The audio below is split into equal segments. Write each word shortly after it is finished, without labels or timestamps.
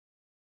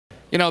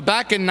You know,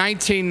 back in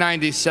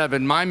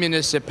 1997, my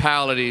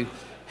municipality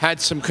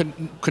had some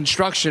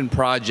construction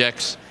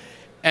projects,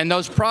 and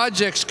those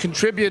projects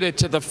contributed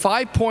to the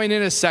 5-point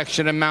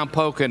intersection in Mount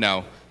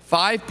Pocono.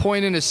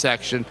 5-point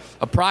intersection,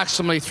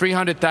 approximately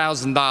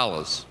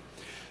 $300,000.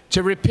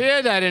 To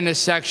repair that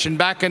intersection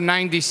back in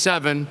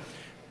 97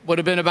 would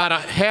have been about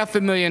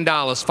 $500,000,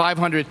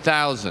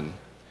 $500,000.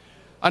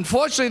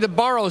 Unfortunately, the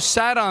borough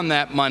sat on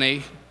that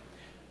money,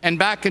 and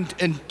back in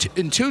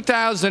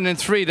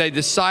 2003, they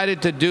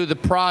decided to do the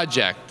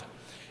project.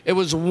 It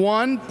was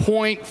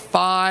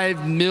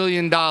 $1.5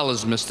 million,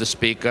 Mr.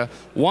 Speaker,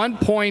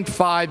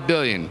 $1.5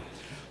 billion.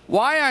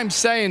 Why I'm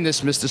saying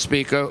this, Mr.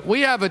 Speaker,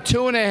 we have a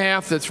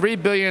 $2.5 to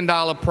 $3 billion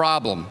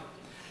problem.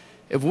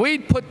 If we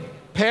put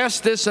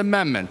past this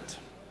amendment,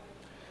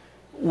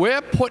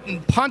 we're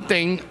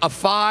punting a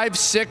 $5,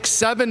 $6,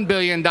 $7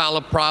 billion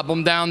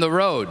problem down the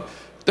road.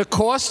 The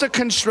cost of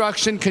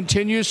construction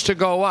continues to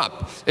go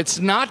up. It's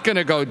not going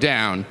to go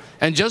down.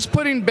 And just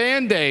putting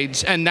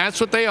Band-Aids, and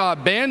that's what they are,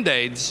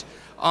 Band-Aids,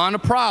 on a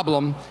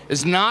problem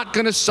is not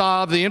going to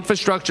solve the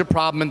infrastructure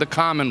problem in the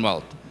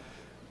Commonwealth.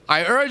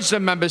 I urge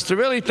the members to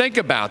really think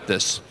about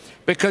this,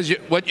 because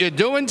what you're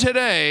doing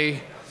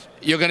today,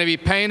 you're going to be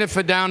paying it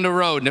for down the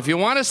road. And if you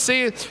want to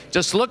see it,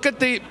 just look at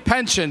the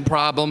pension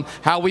problem,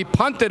 how we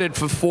punted it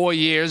for 4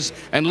 years,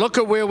 and look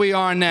at where we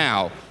are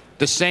now.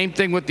 The same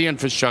thing with the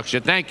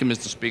infrastructure. Thank you,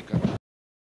 Mr. Speaker.